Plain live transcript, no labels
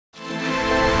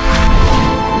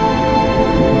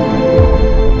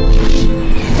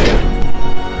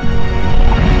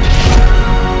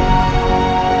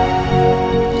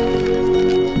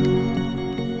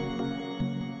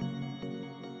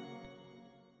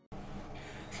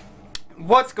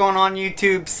What's going on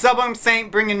YouTube? Subbum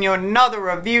Saint bringing you another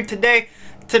review today.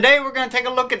 Today we're going to take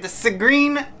a look at the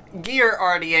Cigreen Gear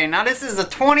RDA. Now this is a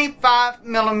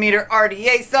 25mm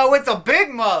RDA, so it's a big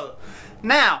mug.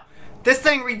 Now, this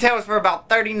thing retails for about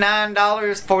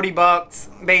 $39, 40 bucks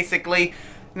basically.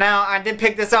 Now I did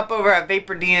pick this up over at Vape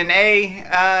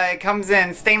RDA. It comes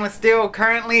in stainless steel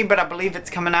currently, but I believe it's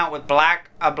coming out with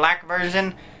a black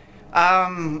version.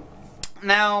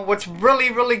 Now, what's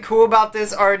really cool about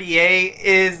this RDA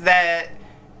is that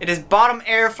it is bottom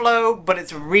airflow, but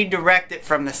it's redirected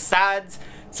from the sides.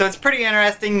 So it's pretty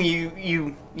interesting.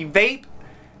 You vape,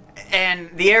 and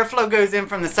the airflow goes in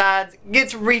from the sides,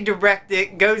 gets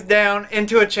redirected, goes down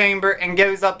into a chamber, and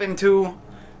goes up into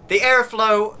the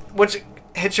airflow, which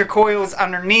hits your coils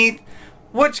underneath,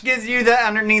 which gives you the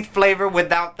underneath flavor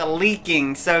without the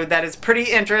leaking. So that is pretty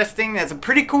interesting. That's a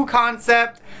pretty cool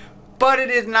concept, but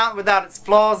it is not without its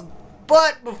flaws.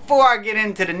 But before I get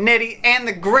into the nitty and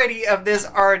the gritty of this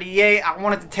RDA, I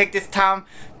wanted to take this time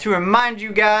to remind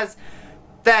you guys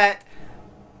that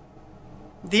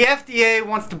the FDA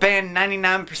wants to ban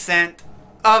 99%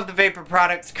 of the vapor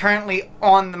products currently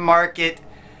on the market.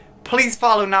 Please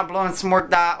follow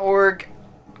notblowingsmoke.org,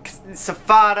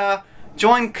 Safada,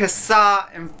 join CASA,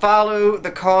 and follow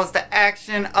the calls to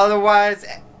action. Otherwise,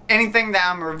 anything that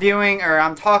I'm reviewing or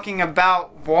I'm talking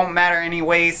about won't matter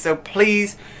anyway. So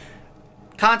please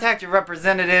contact your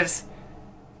representatives,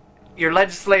 your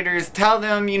legislators, tell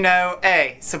them, you know,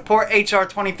 hey, support HR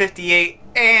 2058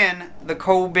 and the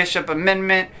Cole Bishop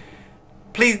Amendment.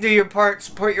 Please do your part,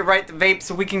 support your right to vape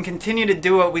so we can continue to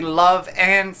do what we love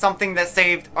and something that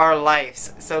saved our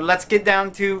lives. So let's get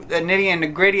down to the nitty and the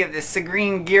gritty of the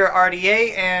Cigreen Gear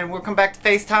RDA, and we'll come back to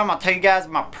FaceTime. I'll tell you guys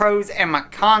my pros and my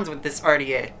cons with this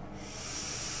RDA.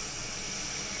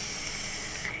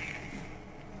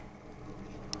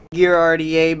 Gear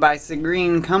RDA by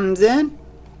Cigreen comes in.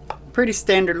 Pretty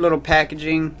standard little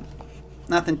packaging.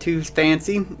 Nothing too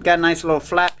fancy. Got a nice little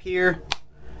flap here.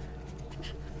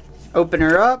 Open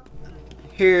her up.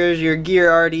 Here's your Gear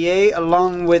RDA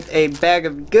along with a bag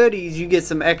of goodies. You get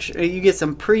some extra, you get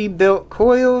some pre-built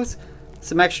coils,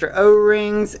 some extra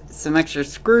O-rings, some extra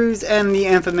screws, and the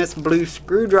infamous blue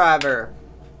screwdriver.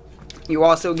 You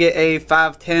also get a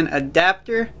 510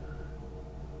 adapter,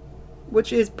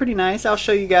 which is pretty nice. I'll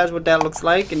show you guys what that looks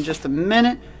like in just a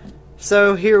minute.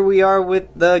 So here we are with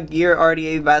the Gear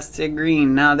RDA by Cigreen.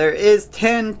 Now there is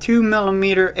 10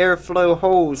 2mm airflow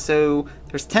holes. So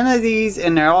there's 10 of these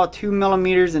and they're all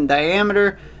 2mm in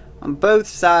diameter on both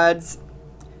sides.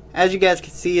 As you guys can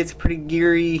see, it's pretty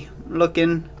geary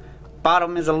looking.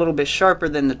 Bottom is a little bit sharper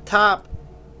than the top,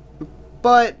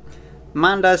 but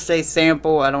mine does say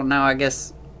sample. I don't know. I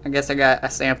guess I got a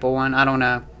sample one. I don't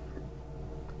know.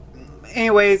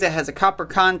 Anyways, it has a copper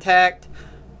contact.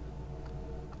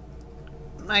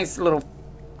 Nice little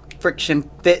friction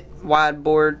fit wide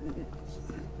board.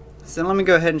 So let me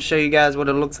go ahead and show you guys what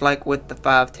it looks like with the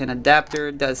 510 adapter.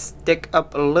 It does stick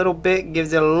up a little bit,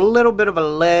 gives it a little bit of a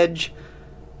ledge,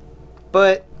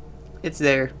 but it's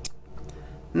there.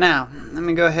 Now let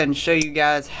me go ahead and show you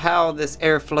guys how this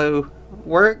airflow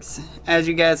works. As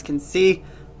you guys can see,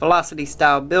 velocity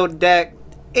style build deck,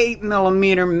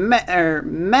 8mm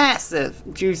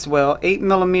massive juice well,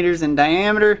 8mm in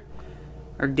diameter,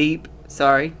 or deep,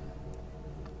 sorry.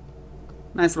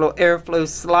 Nice little airflow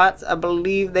slots. I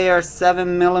believe they are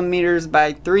 7mm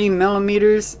by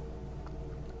 3mm.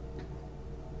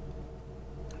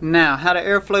 Now, how the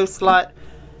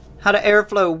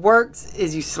airflow works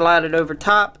is you slide it over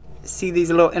top. See these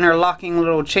little interlocking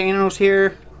little channels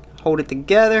here? Hold it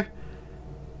together.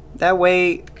 That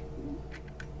way,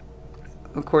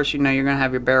 of course, you know you're gonna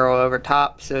have your barrel over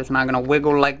top, so it's not gonna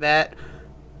wiggle like that.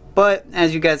 But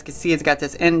as you guys can see, it's got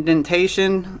this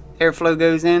indentation. Airflow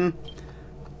goes in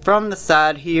from the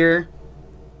side here,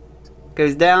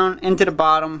 goes down into the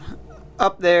bottom,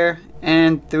 up there,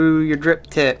 and through your drip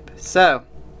tip. So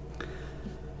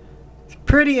it's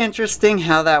pretty interesting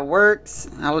how that works.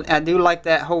 I do like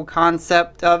that whole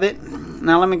concept of it.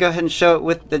 Now let me go ahead and show it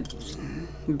with the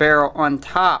barrel on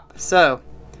top. So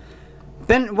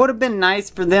would have been nice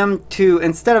for them to,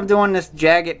 instead of doing this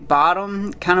jagged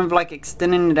bottom, kind of like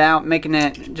extending it out, making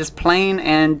it just plain,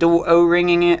 and dual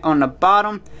O-ringing it on the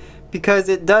bottom, because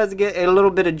it does get a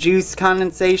little bit of juice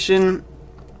condensation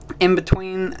in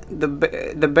between the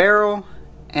barrel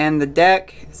and the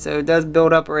deck, so it does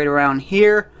build up right around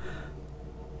here.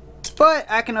 But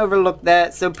I can overlook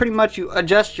that. So pretty much you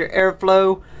adjust your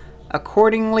airflow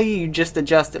accordingly. You just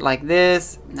adjust it like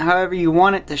this, however you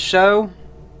want it to show.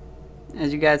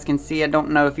 As you guys can see, I don't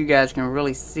know if you guys can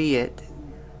really see it.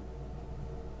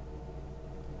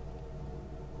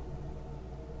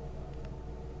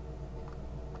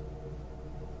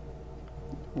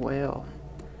 well.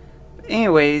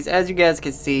 Anyways, as you guys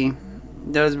can see,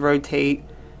 it does rotate.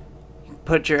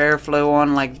 Put your airflow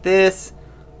on like this.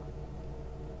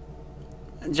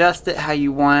 Adjust it how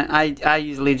you want. I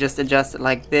usually just adjust it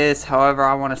like this, however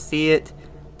I want to see it.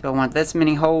 Do I want this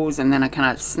many holes, and then I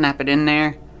kind of snap it in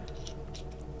there.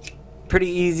 Pretty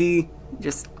easy,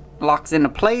 just locks into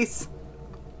place.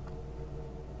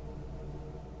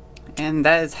 And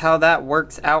that is how that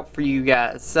works out for you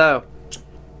guys. So,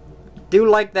 do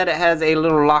like that it has a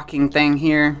little locking thing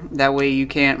here. That way you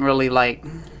can't really like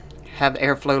have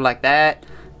airflow like that.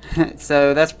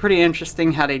 So that's pretty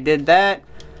interesting how they did that.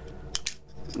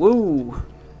 Woo!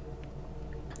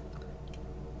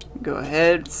 Go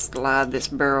ahead, slide this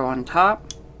barrel on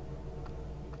top.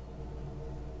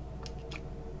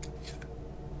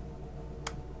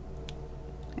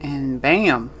 And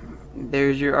bam!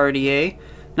 There's your RDA.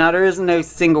 Now there is no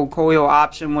single coil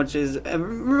option, which is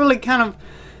really kind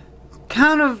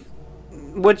of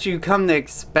what you come to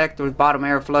expect with bottom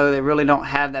airflow. They really don't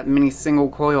have that many single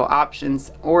coil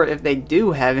options, or if they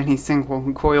do have any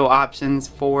single coil options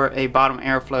for a bottom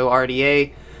airflow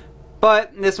RDA.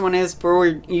 But this one is for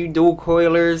you dual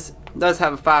coilers. It does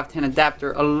have a 510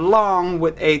 adapter along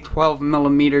with a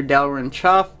 12mm Delrin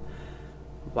chuff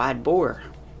wide bore.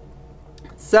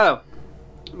 So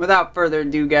without further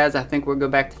ado guys, I think we'll go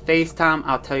back to FaceTime.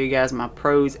 I'll tell you guys my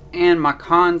pros and my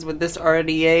cons with this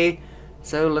RDA.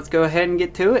 So let's go ahead and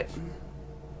get to it.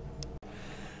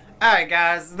 Alright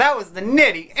guys, that was the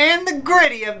nitty and the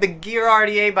gritty of the Gear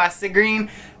RDA by Cigreen.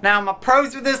 Now my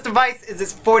pros with this device is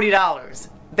it's $40.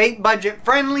 Vape budget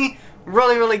friendly,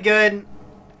 really good.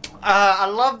 I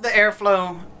love the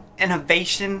airflow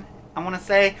innovation, I want to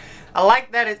say. I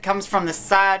like that it comes from the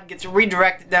side, gets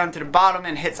redirected down to the bottom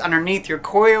and hits underneath your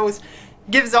coils.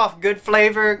 Gives off good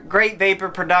flavor, great vapor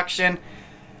production.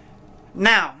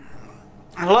 Now,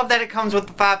 I love that it comes with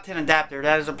the 510 adapter.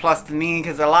 That is a plus to me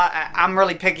because I'm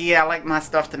really picky. I like my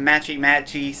stuff to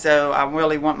matchy, so I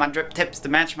really want my drip tips to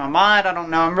match my mod. I don't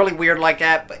know, I'm really weird like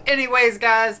that. But anyways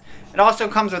guys, it also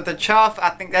comes with the chuff.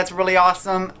 I think that's really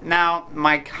awesome. Now,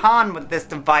 my con with this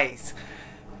device.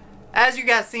 As you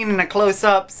guys seen in the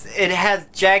close-ups, it has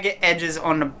jagged edges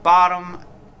on the bottom.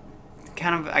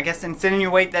 Kind of, I guess,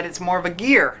 insinuate that it's more of a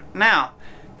gear. Now,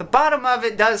 the bottom of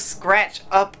it does scratch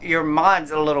up your mods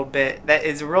a little bit. That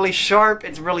is really sharp,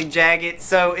 it's really jagged,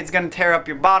 so it's going to tear up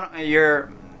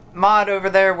your mod over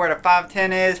there where the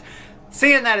 510 is.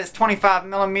 Seeing that it's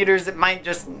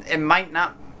 25mm, it might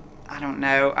not, I don't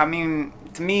know. I mean,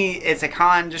 to me, it's a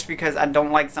con just because I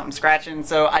don't like something scratching,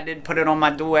 so I did put it on my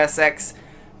Dual SX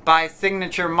by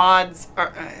Signature Mods,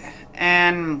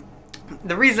 and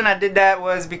the reason I did that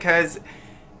was because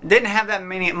it didn't have that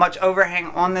much overhang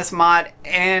on this mod,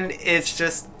 and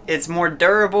it's more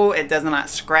durable. It does not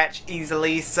scratch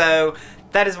easily, so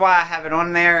that is why I have it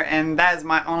on there. And that is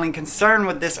my only concern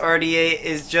with this RDA,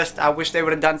 is just I wish they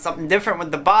would have done something different with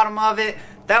the bottom of it.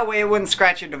 That way it wouldn't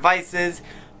scratch your devices.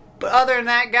 But other than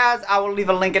that guys, I will leave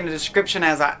a link in the description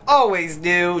as I always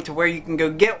do to where you can go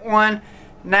get one.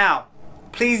 Now,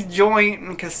 please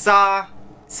join CASA,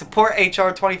 support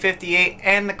HR 2058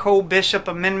 and the Cole Bishop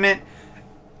Amendment.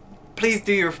 Please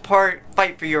do your part,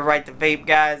 fight for your right to vape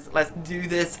guys. Let's do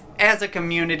this as a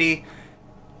community.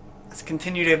 Let's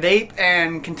continue to vape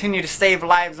and continue to save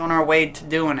lives on our way to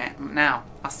doing it. Now,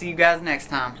 I'll see you guys next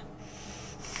time.